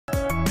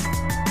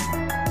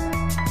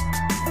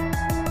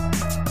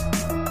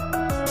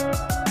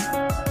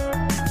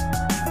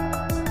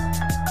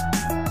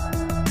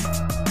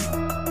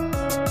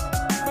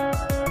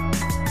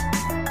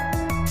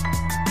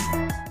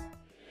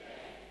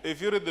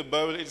if you read the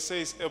Bible, it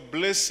says a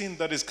blessing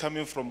that is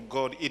coming from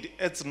God, it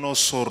adds no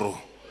sorrow.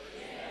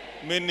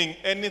 Meaning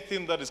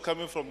anything that is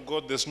coming from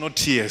God, there's no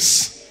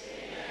tears.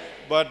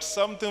 But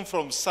something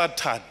from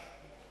Satan,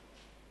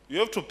 you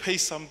have to pay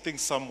something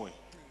somewhere.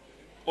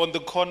 On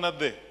the corner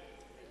there.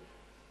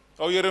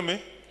 Oh, you hear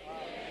me?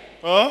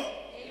 Huh?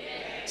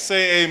 Amen.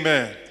 Say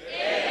amen.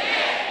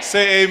 Amen.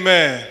 Say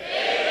amen.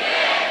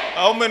 Amen.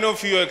 How many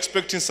of you are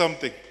expecting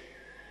something?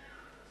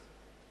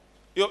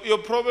 Your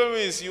problem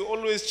is you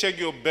always check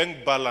your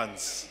bank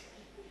balance.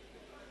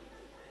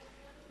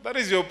 That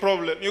is your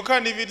problem. You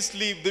can't even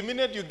sleep. The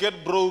minute you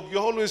get broke, you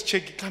always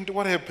check,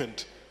 what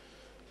happened?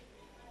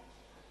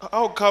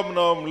 How come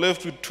now I'm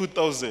left with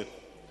 2,000?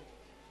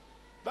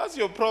 That's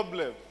your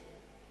problem.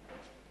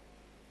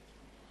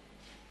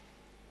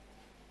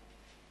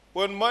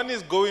 When money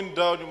is going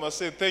down, you must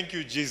say, thank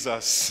you,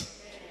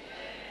 Jesus.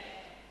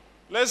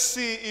 Let's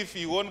see if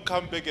he won't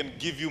come back and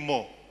give you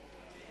more.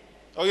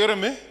 Oh, you hear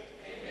me?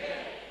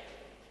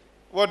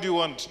 What do you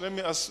want? Let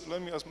me ask,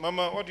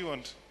 Mama, what do you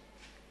want?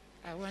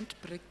 I want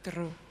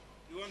breakthrough.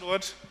 You want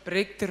what?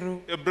 Breakthrough.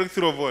 A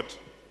breakthrough of what?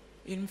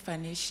 In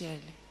financial.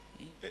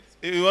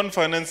 You want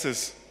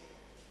finances.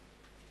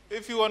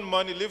 If you want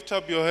money, lift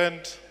up your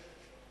hand.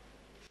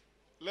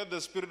 Let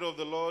the Spirit of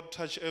the Lord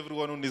touch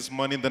everyone who needs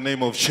money in the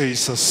name of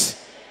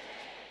Jesus.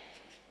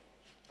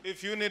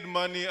 If you need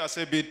money, I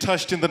say be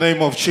touched in the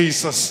name of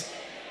Jesus.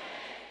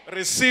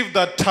 Receive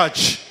that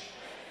touch.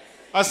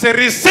 I say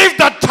receive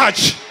that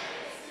touch.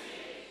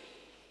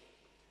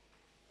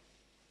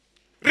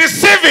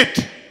 Receive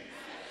it.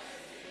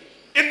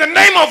 In the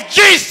name of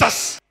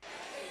Jesus.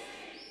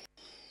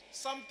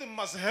 Something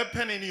must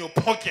happen in your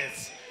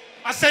pockets.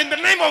 I say in the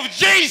name of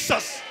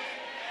Jesus.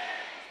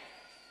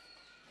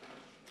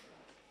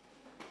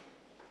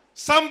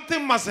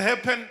 Something must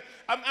happen.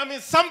 I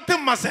mean,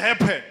 something must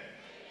happen.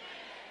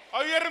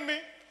 Are you hearing me?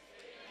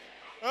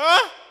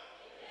 Huh?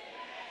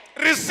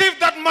 Receive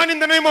that money in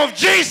the name of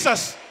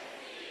Jesus.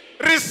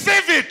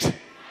 Receive it.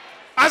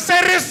 I say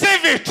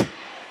receive it.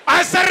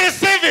 I say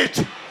receive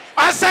it.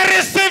 I say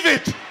receive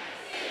it.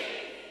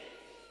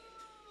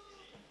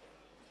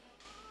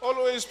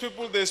 Always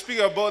people, they speak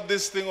about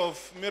this thing of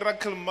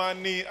miracle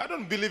money. I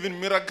don't believe in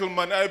miracle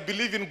money. I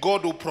believe in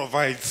God who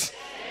provides.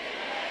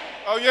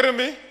 Are you hearing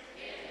me?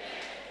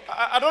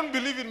 I don't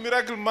believe in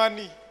miracle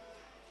money.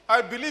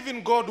 I believe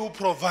in God who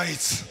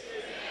provides.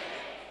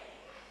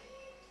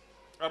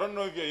 I don't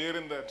know if you're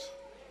hearing that.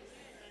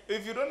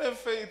 If you don't have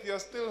faith, you're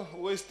still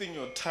wasting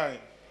your time.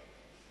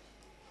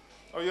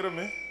 Are you hearing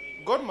me?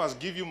 God must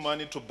give you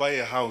money to buy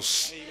a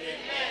house.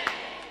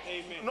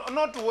 Amen.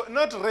 No,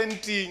 not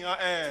renting.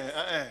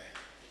 Are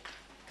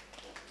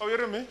you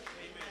hearing me? Amen.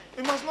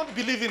 You must not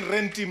believe in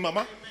renting,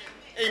 Mama.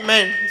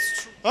 Amen.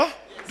 It's true. Huh?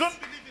 Don't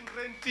believe in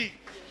renting.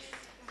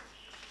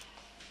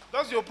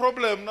 That's your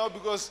problem now,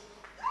 because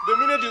the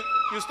minute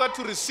you start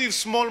to receive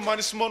small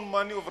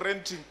money of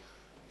renting,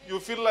 you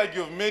feel like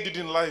you've made it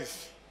in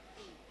life.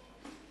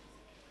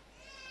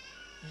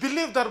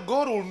 Believe that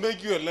God will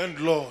make you a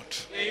landlord.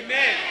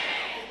 Amen.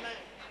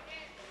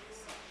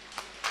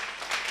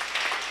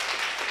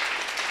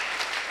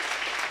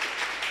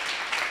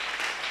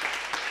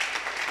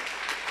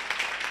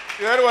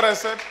 You heard what I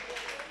said?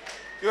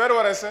 You heard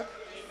what I said?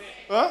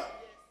 Huh?